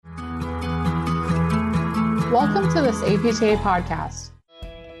Welcome to this PTJ podcast.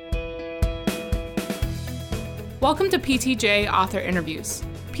 Welcome to PTJ Author Interviews.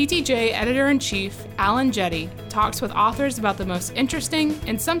 PTJ Editor-in-Chief Alan Jetty talks with authors about the most interesting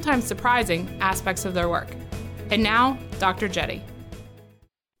and sometimes surprising aspects of their work. And now, Dr. Jetty.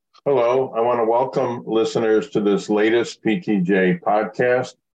 Hello, I want to welcome listeners to this latest PTJ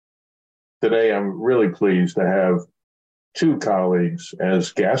podcast. Today, I'm really pleased to have two colleagues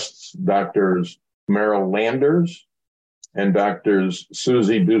as guests, Drs. Merrill Landers and Drs.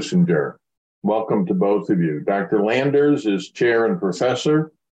 Susie Dusinger. Welcome to both of you. Dr. Landers is chair and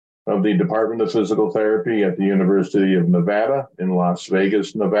professor of the Department of Physical Therapy at the University of Nevada in Las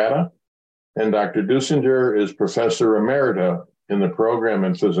Vegas, Nevada. And Dr. Dusinger is professor emerita in the program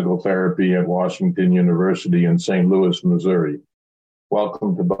in physical therapy at Washington University in St. Louis, Missouri.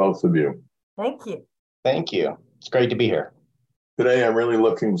 Welcome to both of you. Thank you. Thank you. It's great to be here. Today, I'm really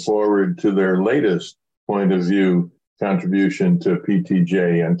looking forward to their latest point of view contribution to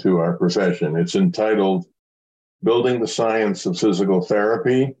PTJ and to our profession. It's entitled Building the Science of Physical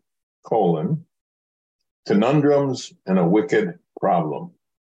Therapy, Conundrums and a Wicked Problem.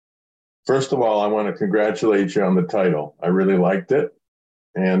 First of all, I want to congratulate you on the title. I really liked it.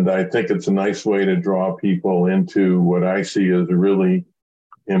 And I think it's a nice way to draw people into what I see as a really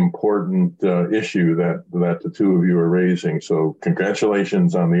important issue that the two of you are raising. So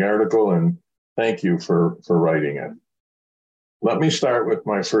congratulations on the article and thank you for writing it. Let me start with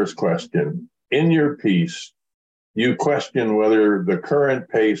my first question. In your piece, you question whether the current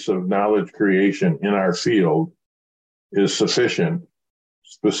pace of knowledge creation in our field is sufficient,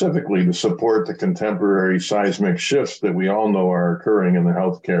 specifically to support the contemporary seismic shifts that we all know are occurring in the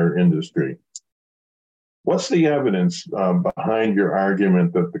healthcare industry. What's the evidence behind your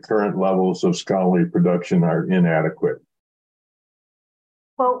argument that the current levels of scholarly production are inadequate?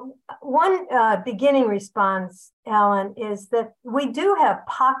 Well, one beginning response, Alan, is that we do have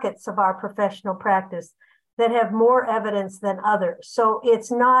pockets of our professional practice that have more evidence than others. So it's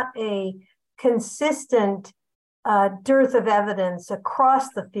not a consistent dearth of evidence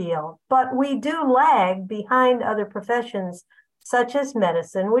across the field, but we do lag behind other professions such as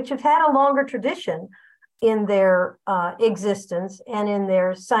medicine, which have had a longer tradition in their existence and in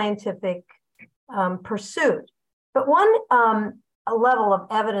their scientific pursuit. But one a level of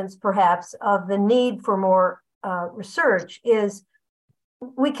evidence, perhaps, of the need for more research is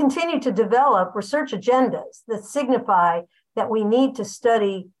we continue to develop research agendas that signify that we need to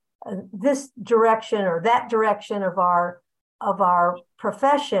study this direction or that direction of our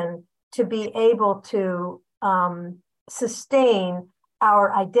profession to be able to sustain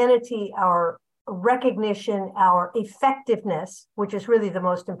our identity, our recognition, our effectiveness, which is really the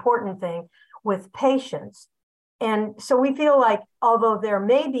most important thing with patients. And so we feel like although there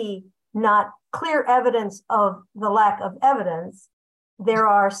may be not clear evidence of the lack of evidence, there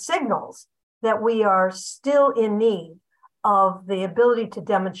are signals that we are still in need of the ability to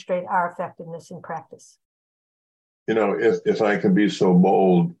demonstrate our effectiveness in practice. You know, if I can be so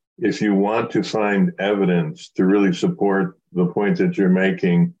bold, if you want to find evidence to really support the point that you're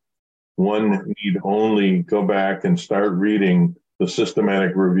making, one need only go back and start reading the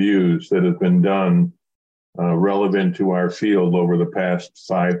systematic reviews that have been done relevant to our field over the past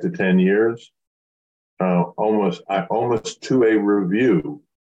 5 to 10 years. Almost to a review,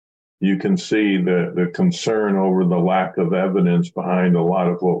 you can see the concern over the lack of evidence behind a lot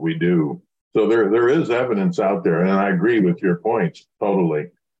of what we do. So there is evidence out there, and I agree with your points totally.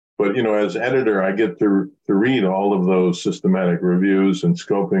 But, you know, as editor, I get to read all of those systematic reviews and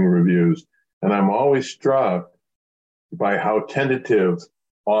scoping reviews, and I'm always struck by how tentative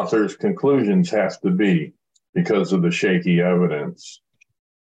authors' conclusions have to be because of the shaky evidence.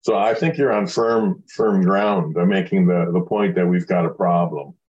 So I think you're on firm ground by making the point that we've got a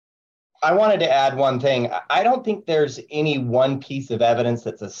problem. I wanted to add one thing. I don't think there's any one piece of evidence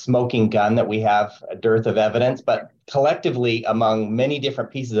that's a smoking gun that we have a dearth of evidence, but collectively among many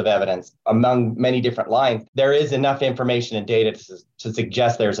different pieces of evidence, among many different lines, there is enough information and data to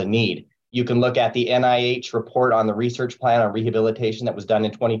suggest there's a need. You can look at the NIH report on the research plan on rehabilitation that was done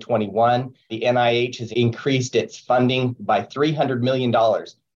in 2021. The NIH has increased its funding by $300 million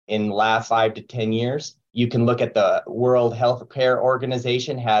in the last 5 to 10 years. You can look at the World Health Care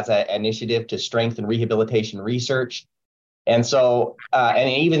Organization has an initiative to strengthen rehabilitation research. And so, and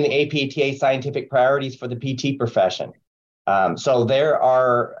even the APTA scientific priorities for the PT profession. So there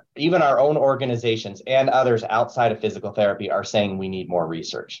are, even our own organizations and others outside of physical therapy are saying we need more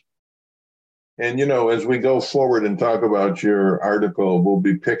research. And, you know, as we go forward and talk about your article, we'll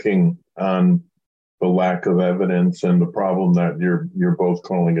be picking on the lack of evidence and the problem that you're both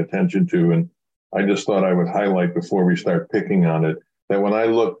calling attention to. And I just thought I would highlight before we start picking on it that when I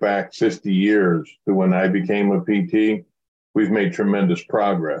look back 50 years to when I became a PT, we've made tremendous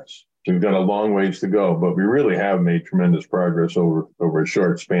progress. We've got a long ways to go, but we really have made tremendous progress over a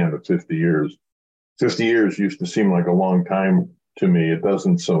short span of 50 years. 50 years used to seem like a long time to me. It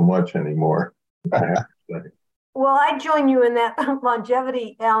doesn't so much anymore, I have to say. Well, I join you in that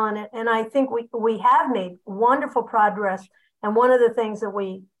longevity, Alan, and I think we have made wonderful progress. And one of the things that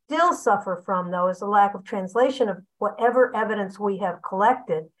we still suffer from, though, is the lack of translation of whatever evidence we have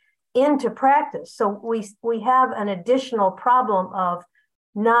collected into practice. So we have an additional problem of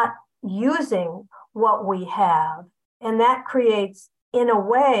not using what we have, and that creates, in a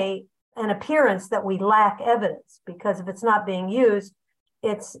way, an appearance that we lack evidence, because if it's not being used,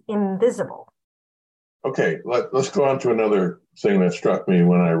 it's invisible. Okay, let's go on to another thing that struck me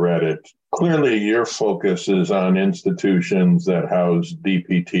when I read it. Clearly, your focus is on institutions that house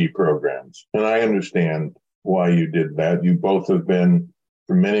DPT programs. And I understand why you did that. You both have been,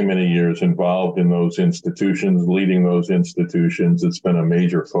 for many, many years, involved in those institutions, leading those institutions. It's been a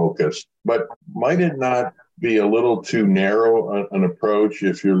major focus. But might it not be a little too narrow an approach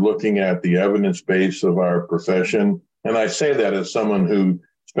if you're looking at the evidence base of our profession? And I say that as someone who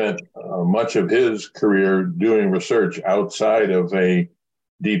spent much of his career doing research outside of a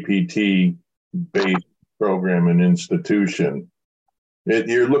DPT-based program and institution.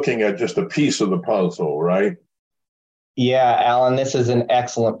 You're looking at just a piece of the puzzle, right? Yeah, Alan, this is an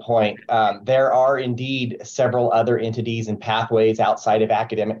excellent point. There are indeed several other entities and pathways outside of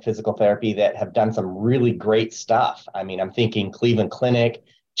academic physical therapy that have done some really great stuff. I mean, I'm thinking Cleveland Clinic,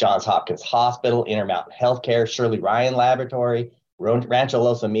 Johns Hopkins Hospital, Intermountain Healthcare, Shirley Ryan Laboratory, Rancho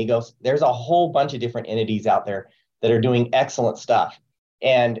Los Amigos. There's a whole bunch of different entities out there that are doing excellent stuff.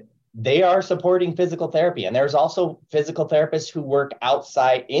 And they are supporting physical therapy. And there's also physical therapists who work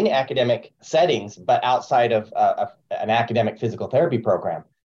outside in academic settings, but outside of an academic physical therapy program.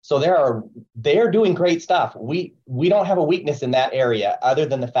 So they're doing great stuff. We don't have a weakness in that area other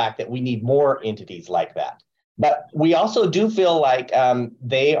than the fact that we need more entities like that. But we also do feel like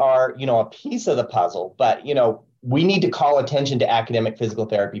they are, a piece of the puzzle, but, we need to call attention to academic physical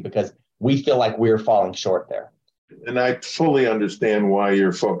therapy because we feel like we're falling short there. And I fully understand why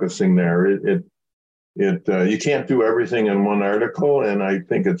you're focusing there. You can't do everything in one article, and I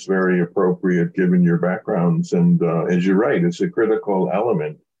think it's very appropriate given your backgrounds. And as you're right, it's a critical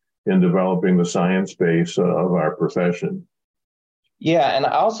element in developing the science base of our profession. Yeah, and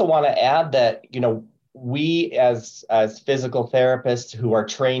I also want to add that, we as physical therapists who are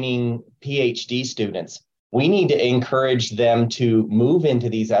training PhD students, we need to encourage them to move into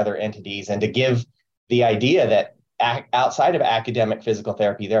these other entities and to give the idea that outside of academic physical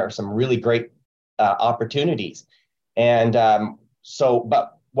therapy, there are some really great opportunities. And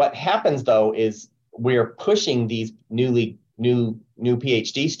but what happens though is we're pushing these new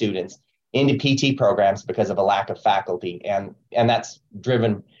PhD students into PT programs because of a lack of faculty, and that's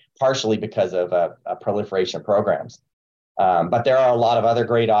driven partially because of a proliferation of programs. But there are a lot of other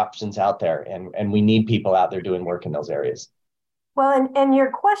great options out there, and we need people out there doing work in those areas. Well, and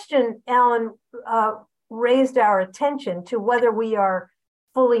your question, Alan, raised our attention to whether we are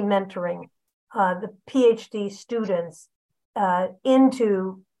fully mentoring the PhD students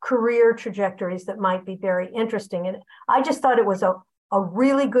into career trajectories that might be very interesting. And I just thought it was a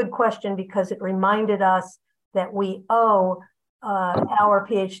really good question because it reminded us that we owe our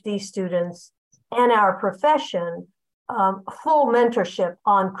PhD students and our profession full mentorship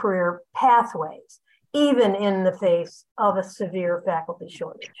on career pathways, even in the face of a severe faculty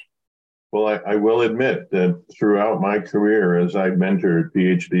shortage. Well, I will admit that throughout my career, as I mentored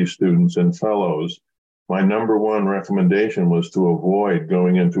PhD students and fellows, my number one recommendation was to avoid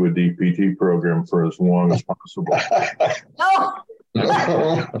going into a DPT program for as long as possible.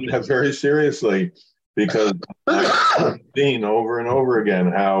 Yeah, very seriously, because I've seen over and over again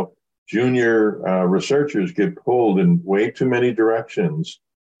how junior researchers get pulled in way too many directions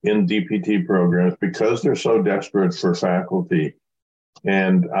in DPT programs because they're so desperate for faculty.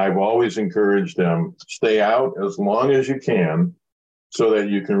 And I've always encouraged them, stay out as long as you can so that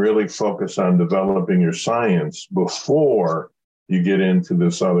you can really focus on developing your science before you get into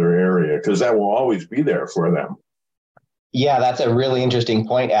this other area, because that will always be there for them. Yeah, that's a really interesting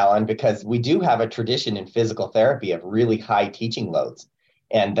point, Alan, because we do have a tradition in physical therapy of really high teaching loads.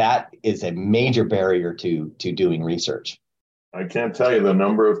 And that is a major barrier to doing research. I can't tell you the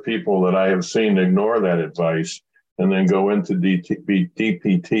number of people that I have seen ignore that advice and then go into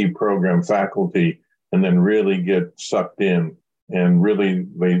DPT program faculty and then really get sucked in and really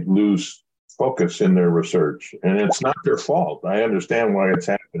they lose focus in their research. And it's not their fault. I understand why it's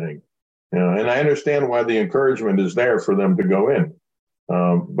happening. And I understand why the encouragement is there for them to go in.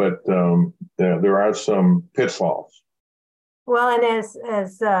 But there are some pitfalls. Well, and as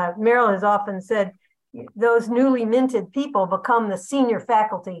Meryl has often said, those newly minted people become the senior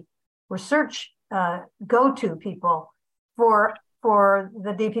faculty research go-to people for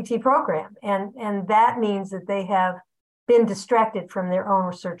the DPT program. And that means that they have been distracted from their own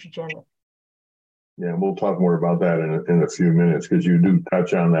research agenda. Yeah, we'll talk more about that in a few minutes, because you do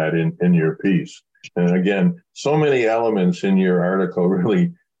touch on that in your piece. And again, so many elements in your article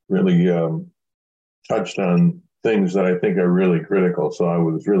really touched on things that I think are really critical. So I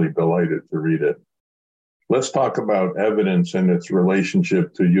was really delighted to read it. Let's talk about evidence and its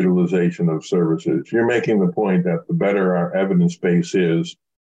relationship to utilization of services. You're making the point that the better our evidence base is,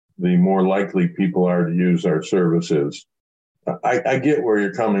 the more likely people are to use our services. I get where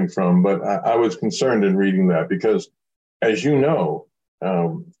you're coming from, but I was concerned in reading that because, as you know,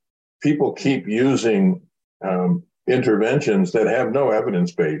 people keep using interventions that have no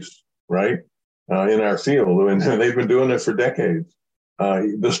evidence base, right, in our field. And they've been doing it for decades,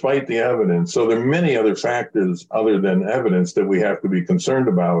 despite the evidence. So there are many other factors other than evidence that we have to be concerned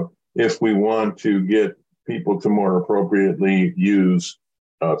about if we want to get people to more appropriately use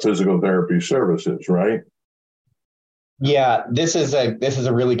physical therapy services, right? Yeah, this is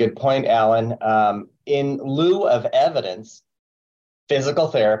a really good point, Alan. In lieu of evidence,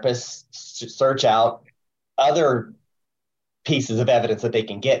 physical therapists search out other pieces of evidence that they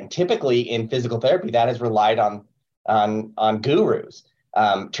can get, and typically in physical therapy, that is relied on gurus,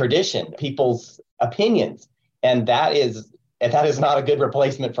 tradition, people's opinions, and that is not a good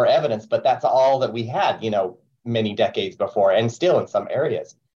replacement for evidence. But that's all that we had, many decades before, and still in some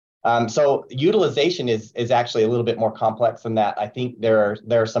areas. So utilization is actually a little bit more complex than that. I think there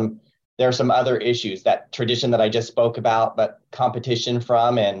are some other issues, that tradition that I just spoke about, but competition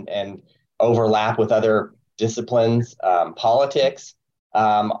from and overlap with other disciplines, politics.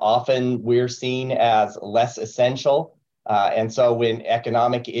 Often we're seen as less essential. And so when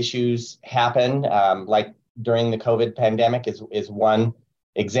economic issues happen, like during the COVID pandemic is one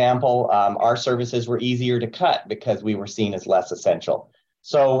example, our services were easier to cut because we were seen as less essential.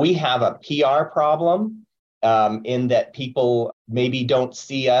 So we have a PR problem in that people maybe don't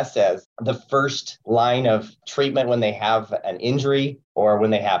see us as the first line of treatment when they have an injury or when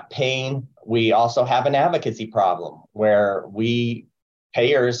they have pain. We also have an advocacy problem where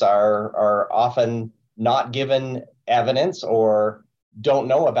payers are often not given evidence or don't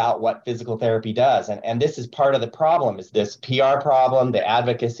know about what physical therapy does. And this is part of the problem, is this PR problem, the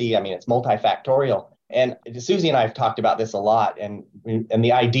advocacy. I mean, it's multifactorial. And Susie and I have talked about this a lot, and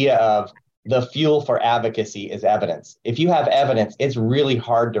the idea of the fuel for advocacy is evidence. If you have evidence, it's really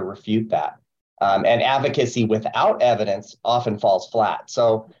hard to refute that. And advocacy without evidence often falls flat.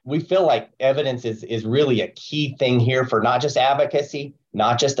 So we feel like evidence is really a key thing here for not just advocacy,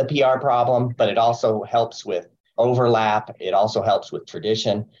 not just the PR problem, but it also helps with overlap. It also helps with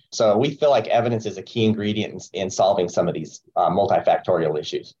tradition. So we feel like evidence is a key ingredient in solving some of these multifactorial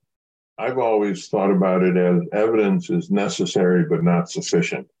issues. I've always thought about it as evidence is necessary but not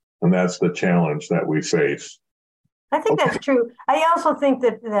sufficient. And that's the challenge that we face. I think that's true. I also think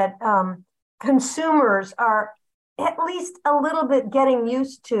that consumers are at least a little bit getting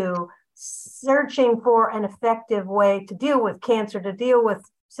used to searching for an effective way to deal with cancer, to deal with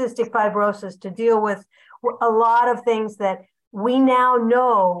cystic fibrosis, to deal with a lot of things that we now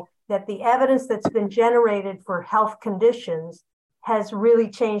know that the evidence that's been generated for health conditions has really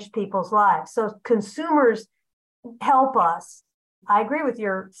changed people's lives. So consumers help us. I agree with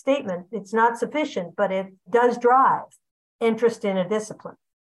your statement. It's not sufficient, but it does drive interest in a discipline.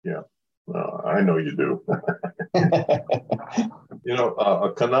 Yeah, well, I know you do.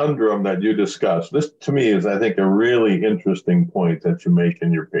 A conundrum that you discussed. This to me is, I think, a really interesting point that you make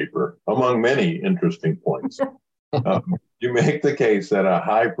in your paper, among many interesting points. You make the case that a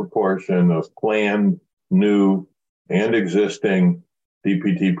high proportion of planned, new, and existing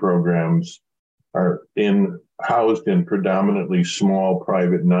DPT programs are housed in predominantly small,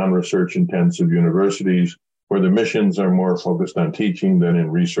 private, non-research intensive universities where the missions are more focused on teaching than in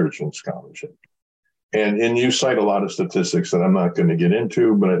research and scholarship. And you cite a lot of statistics that I'm not going to get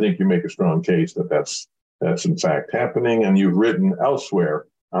into, but I think you make a strong case that that's in fact happening. And you've written elsewhere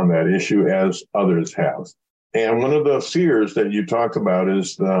on that issue, as others have. And one of the fears that you talk about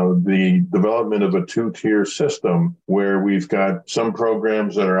is the development of a two-tier system where we've got some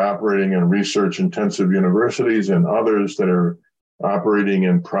programs that are operating in research-intensive universities and others that are operating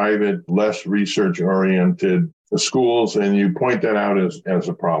in private, less research-oriented schools. And you point that out as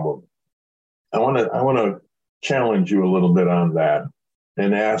a problem. I want to challenge you a little bit on that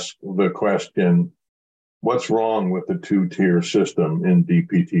and ask the question, what's wrong with the two-tier system in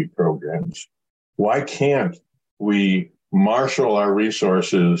DPT programs? Why can't we marshal our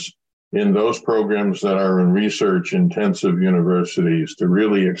resources in those programs that are in research-intensive universities to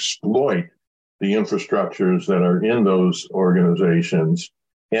really exploit the infrastructures that are in those organizations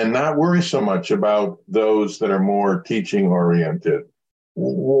and not worry so much about those that are more teaching-oriented?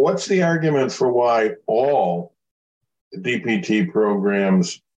 What's the argument for why all DPT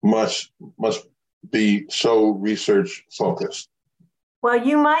programs must be so research focused? Well,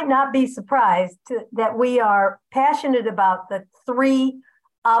 you might not be surprised that we are passionate about the three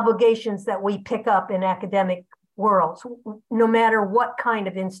obligations that we pick up in academic worlds, no matter what kind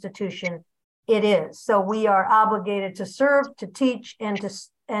of institution it is. So we are obligated to serve, to teach,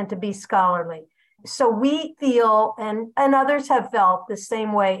 and to be scholarly. So we feel, and others have felt the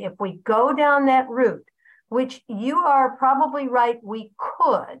same way, if we go down that route, which you are probably right, we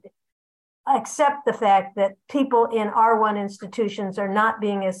could accept the fact that people in R1 institutions are not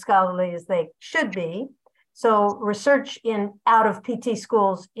being as scholarly as they should be. So research out of PT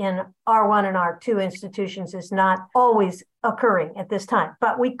schools in R1 and R2 institutions is not always occurring at this time.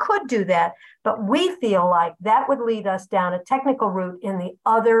 But we could do that. But we feel like that would lead us down a technical route in the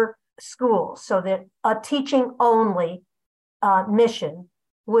other schools, so that a teaching only mission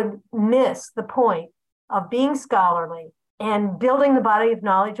would miss the point of being scholarly and building the body of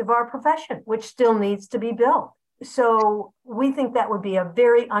knowledge of our profession, which still needs to be built. So we think that would be a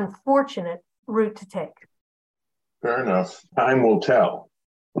very unfortunate route to take. Fair enough. Time will tell.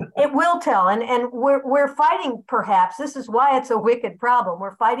 It will tell. And we're fighting, perhaps, this is why it's a wicked problem.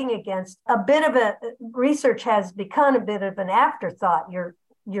 We're fighting against a bit of research has become a bit of an afterthought.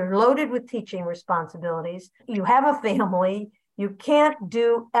 You're loaded with teaching responsibilities. You have a family. You can't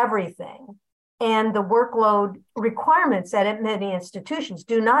do everything. And the workload requirements at many institutions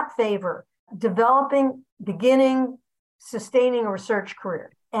do not favor developing, beginning, sustaining a research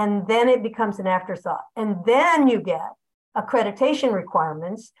career. And then it becomes an afterthought. And then you get accreditation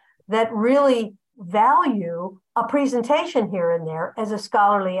requirements that really value a presentation here and there as a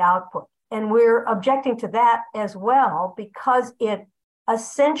scholarly output. And we're objecting to that as well, because it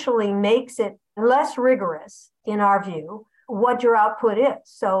essentially makes it less rigorous, in our view, what your output is.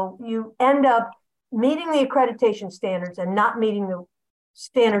 So you end up meeting the accreditation standards and not meeting the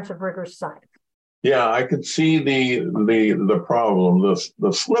standards of rigorous science. Yeah, I could see the problem.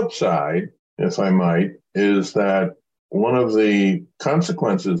 The flip side, if I might, is that one of the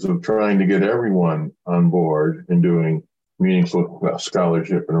consequences of trying to get everyone on board in doing meaningful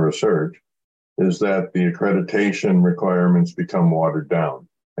scholarship and research is that the accreditation requirements become watered down.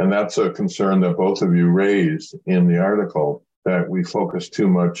 And that's a concern that both of you raised in the article, that we focus too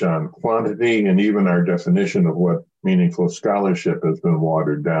much on quantity, and even our definition of what meaningful scholarship has been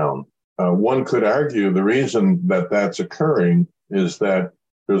watered down. One could argue the reason that that's occurring is that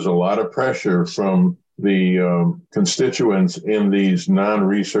there's a lot of pressure from the constituents in these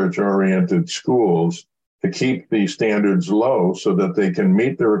non-research oriented schools to keep the standards low so that they can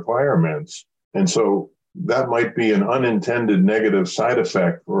meet the requirements. And so that might be an unintended negative side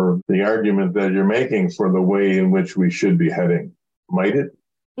effect for the argument that you're making for the way in which we should be heading. Might it?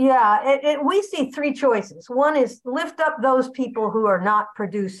 Yeah, we see three choices. One is lift up those people who are not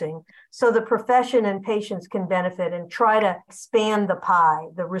producing so the profession and patients can benefit, and try to expand the pie,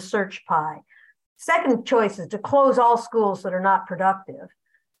 the research pie. Second choice is to close all schools that are not productive.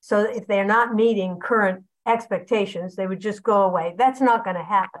 So if they're not meeting current expectations, they would just go away. That's not going to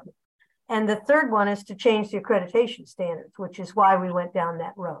happen. And the third one is to change the accreditation standards, which is why we went down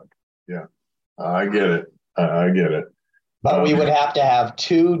that road. Yeah, I get it. I get it. But we would have to have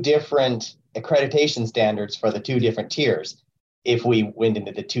two different accreditation standards for the two different tiers if we went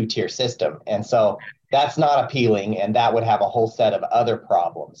into the two-tier system. And so that's not appealing, and that would have a whole set of other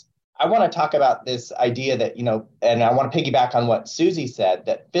problems. I want to talk about this idea that, and I want to piggyback on what Susie said,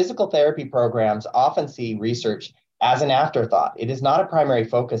 that physical therapy programs often see research as an afterthought. It is not a primary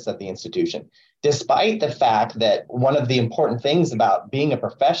focus of the institution, despite the fact that one of the important things about being a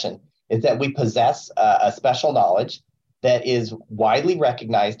profession is that we possess a special knowledge that is widely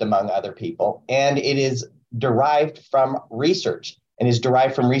recognized among other people, and it is derived from research, and is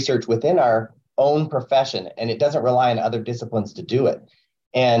derived from research within our own profession, and it doesn't rely on other disciplines to do it.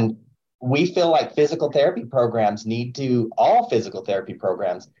 And we feel like all physical therapy programs need to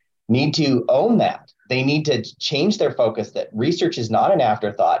own that. They need to change their focus that research is not an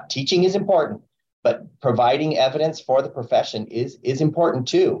afterthought. Teaching is important, but providing evidence for the profession is important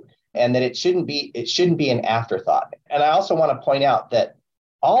too. And that it shouldn't be an afterthought. And I also want to point out that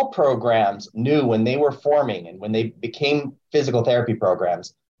all programs knew when they were forming and when they became physical therapy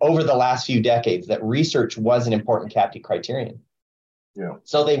programs over the last few decades that research was an important CAPTE criterion. Yeah.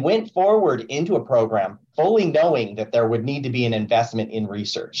 So they went forward into a program fully knowing that there would need to be an investment in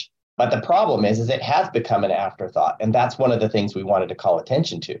research. But the problem is it has become an afterthought. And that's one of the things we wanted to call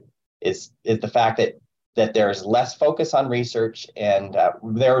attention to is the fact that there's less focus on research and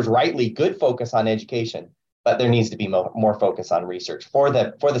there's rightly good focus on education, but there needs to be more focus on research for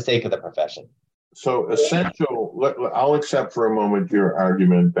the sake of the profession. So essential, I'll accept for a moment your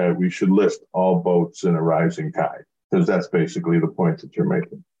argument that we should lift all boats in a rising tide, because that's basically the point that you're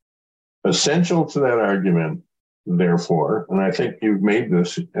making. Essential to that argument, therefore, and I think you've made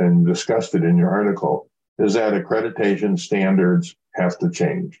this and discussed it in your article, is that accreditation standards have to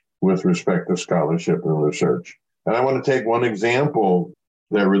change with respect to scholarship and research. And I want to take one example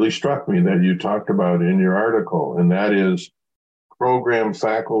that really struck me that you talked about in your article, and that is program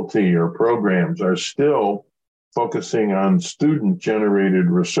faculty or programs are still focusing on student-generated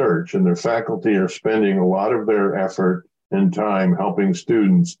research, and their faculty are spending a lot of their effort and time helping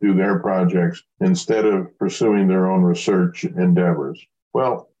students do their projects instead of pursuing their own research endeavors.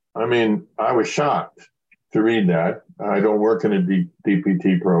 Well, I mean, I was shocked to read that. I don't work in a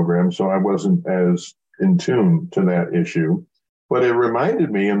DPT program, so I wasn't as in tune to that issue. But it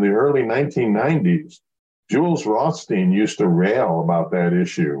reminded me in the early 1990s, Jules Rothstein used to rail about that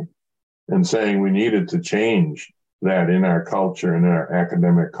issue and saying we needed to change that in our culture, in our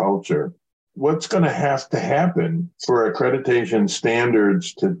academic culture. What's going to happen for accreditation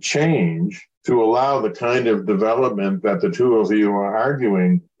standards to change to allow the kind of development that the two of you are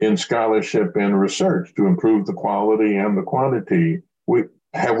arguing in scholarship and research to improve the quality and the quantity?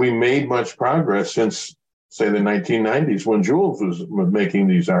 Have we made much progress since, say, the 1990s when Jules was making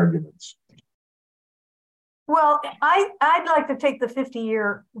these arguments? Well, I'd like to take the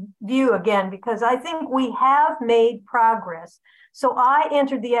 50-year view again, because I think we have made progress. So I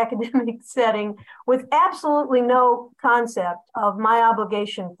entered the academic setting with absolutely no concept of my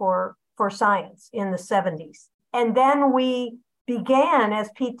obligation for science in the 70s. And then we began as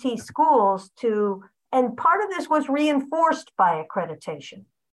PT schools and part of this was reinforced by accreditation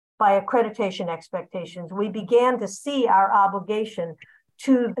expectations. We began to see our obligation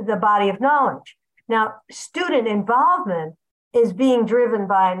to the body of knowledge. Now, student involvement is being driven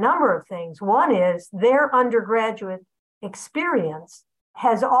by a number of things. One is their undergraduate experience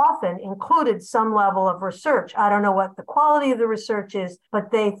has often included some level of research. I don't know what the quality of the research is,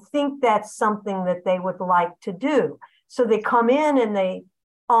 but they think that's something that they would like to do. So they come in and they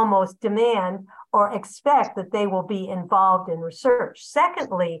almost demand or expect that they will be involved in research.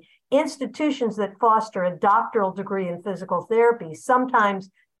 Secondly, institutions that foster a doctoral degree in physical therapy sometimes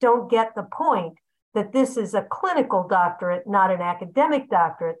don't get the point that this is a clinical doctorate, not an academic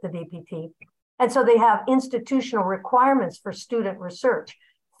doctorate, the DPT. And so they have institutional requirements for student research.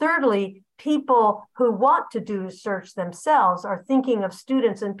 Thirdly, people who want to do research themselves are thinking of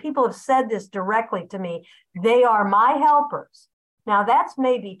students, and people have said this directly to me, they are my helpers. Now that's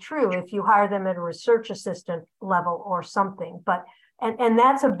maybe true if you hire them at a research assistant level or something, but and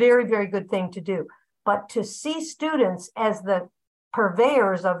that's a very, very good thing to do. But to see students as the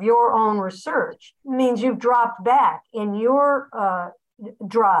purveyors of your own research means you've dropped back in your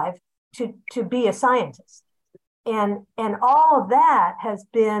drive to be a scientist. And all of that has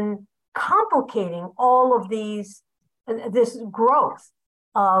been complicating all of this growth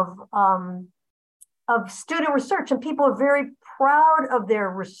of student research. And people are very proud of their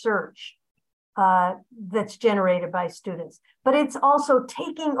research that's generated by students. But it's also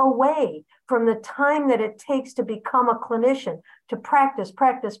taking away from the time that it takes to become a clinician, to practice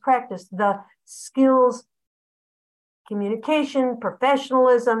the skills, communication,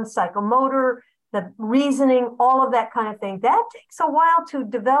 professionalism, psychomotor, the reasoning, all of that kind of thing. That takes a while to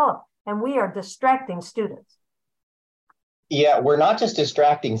develop, and we are distracting students. Yeah, we're not just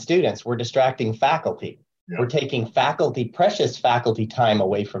distracting students, we're distracting faculty. Yeah. We're taking precious faculty time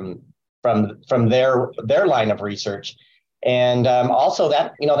away from their line of research. And also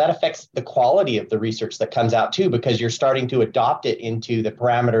that affects the quality of the research that comes out too, because you're starting to adopt it into the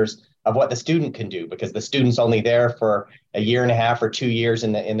parameters of what the student can do, because the student's only there for a year and a half or 2 years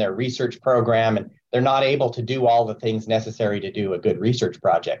in their research program, and they're not able to do all the things necessary to do a good research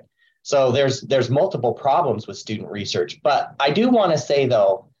project. So there's multiple problems with student research. But I do want to say,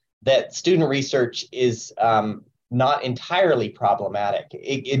 though, that student research is not entirely problematic.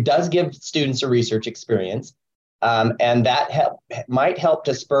 It does give students a research experience, and that might help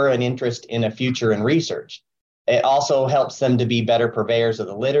to spur an interest in a future in research. It also helps them to be better purveyors of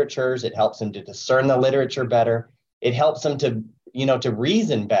the literatures. It helps them to discern the literature better. It helps them to to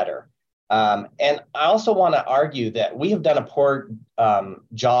reason better. And I also want to argue that we have done a poor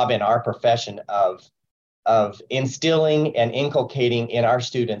job in our profession of instilling and inculcating in our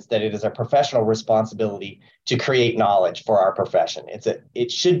students that it is a professional responsibility to create knowledge for our profession.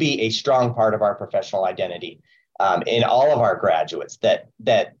 It should be a strong part of our professional identity in all of our graduates,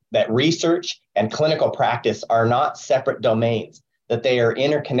 that research and clinical practice are not separate domains, that they are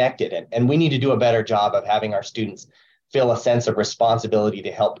interconnected. And we need to do a better job of having our students feel a sense of responsibility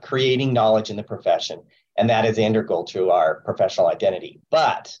to help creating knowledge in the profession. And that is integral to our professional identity.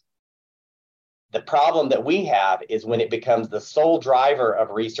 But the problem that we have is when it becomes the sole driver of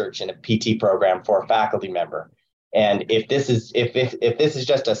research in a PT program for a faculty member. And if this is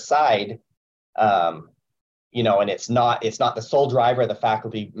just a side, and it's not the sole driver of the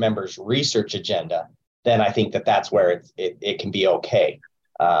faculty member's research agenda, then I think that's where it can be okay.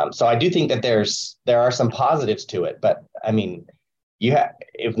 So I do think that there are some positives to it, but I mean,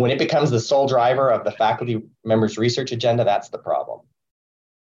 when it becomes the sole driver of the faculty member's research agenda, that's the problem.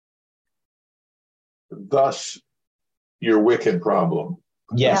 Thus, your wicked problem.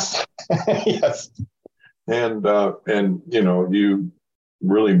 Yes. Yes. And you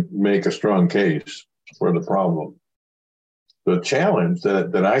really make a strong case for the problem. The challenge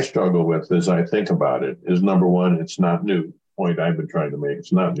that I struggle with as I think about it is, number one, it's not new. Point I've been trying to make,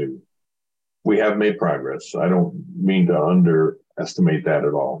 it's not new. We have made progress. I don't mean to underestimate that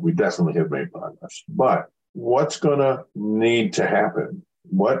at all. We definitely have made progress. But what's going to need to happen?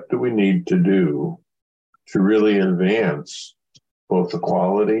 What do we need to do to really advance both the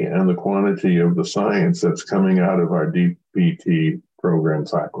quality and the quantity of the science that's coming out of our DPT program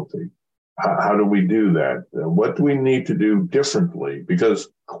faculty? How do we do that? What do we need to do differently? Because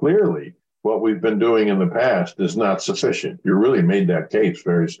clearly what we've been doing in the past is not sufficient. You really made that case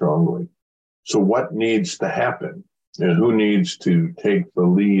very strongly. So what needs to happen, and who needs to take the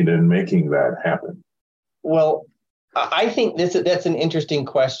lead in making that happen? Well, I think that's an interesting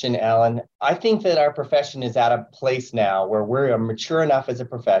question, Alan. I think that our profession is at a place now where we're mature enough as a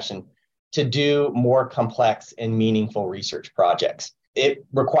profession to do more complex and meaningful research projects. It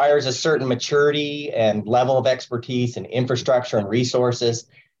requires a certain maturity and level of expertise and infrastructure and resources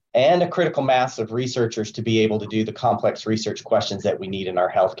and a critical mass of researchers to be able to do the complex research questions that we need in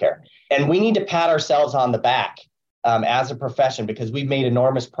our healthcare. And we need to pat ourselves on the back as a profession, because we've made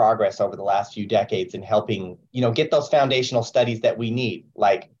enormous progress over the last few decades in helping, get those foundational studies that we need,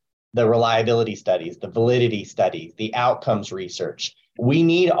 like the reliability studies, the validity studies, the outcomes research. We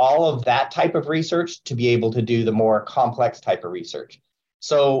need all of that type of research to be able to do the more complex type of research.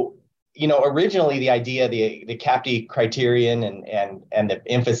 So, originally the idea, the CAPTI criterion and the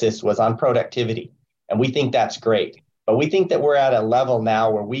emphasis was on productivity. And we think that's great. But we think that we're at a level now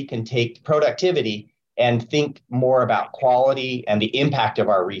where we can take productivity and think more about quality and the impact of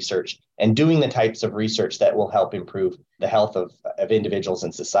our research and doing the types of research that will help improve the health of individuals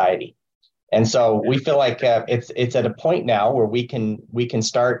and society. And so we feel like it's at a point now where we can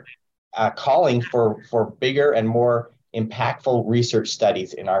start calling for bigger and more impactful research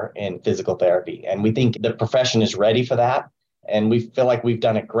studies in physical therapy. And we think the profession is ready for that. And we feel like we've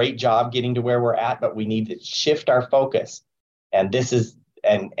done a great job getting to where we're at, but we need to shift our focus. And this is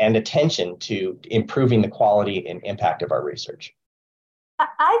and attention to improving the quality and impact of our research.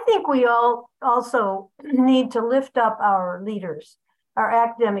 I think we all also need to lift up our leaders, our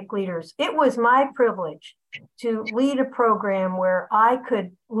academic leaders. It was my privilege to lead a program where I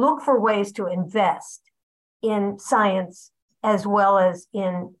could look for ways to invest in science as well as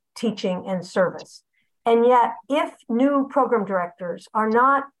in teaching and service. And yet, if new program directors are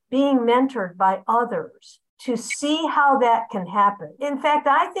not being mentored by others to see how that can happen. In fact,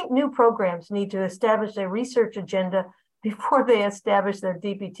 I think new programs need to establish a research agenda before they establish their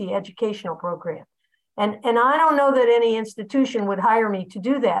DPT educational program. And I don't know that any institution would hire me to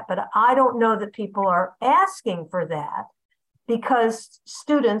do that, but I don't know that people are asking for that because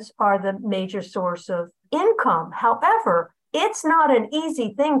students are the major source of income. However, it's not an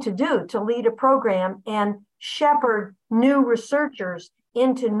easy thing to do, to lead a program and shepherd new researchers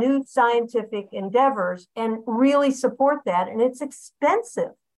into new scientific endeavors and really support that. And it's expensive.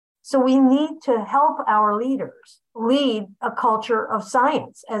 So we need to help our leaders lead a culture of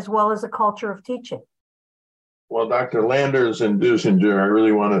science as well as a culture of teaching. Well, Dr. Landers and Dusinger, I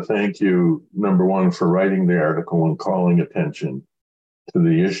really want to thank you, number one, for writing the article and calling attention to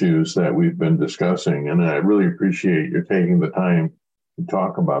the issues that we've been discussing. And I really appreciate you taking the time to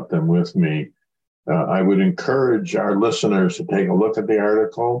talk about them with me. I would encourage our listeners to take a look at the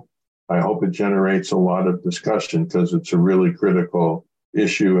article. I hope it generates a lot of discussion because it's a really critical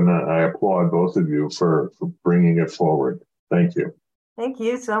issue, and I applaud both of you for bringing it forward. Thank you. Thank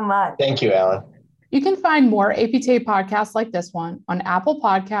you so much. Thank you, Alan. You can find more APTA podcasts like this one on Apple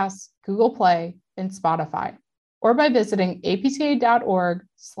Podcasts, Google Play, and Spotify, or by visiting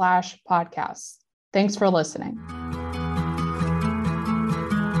apta.org/podcasts. Thanks for listening.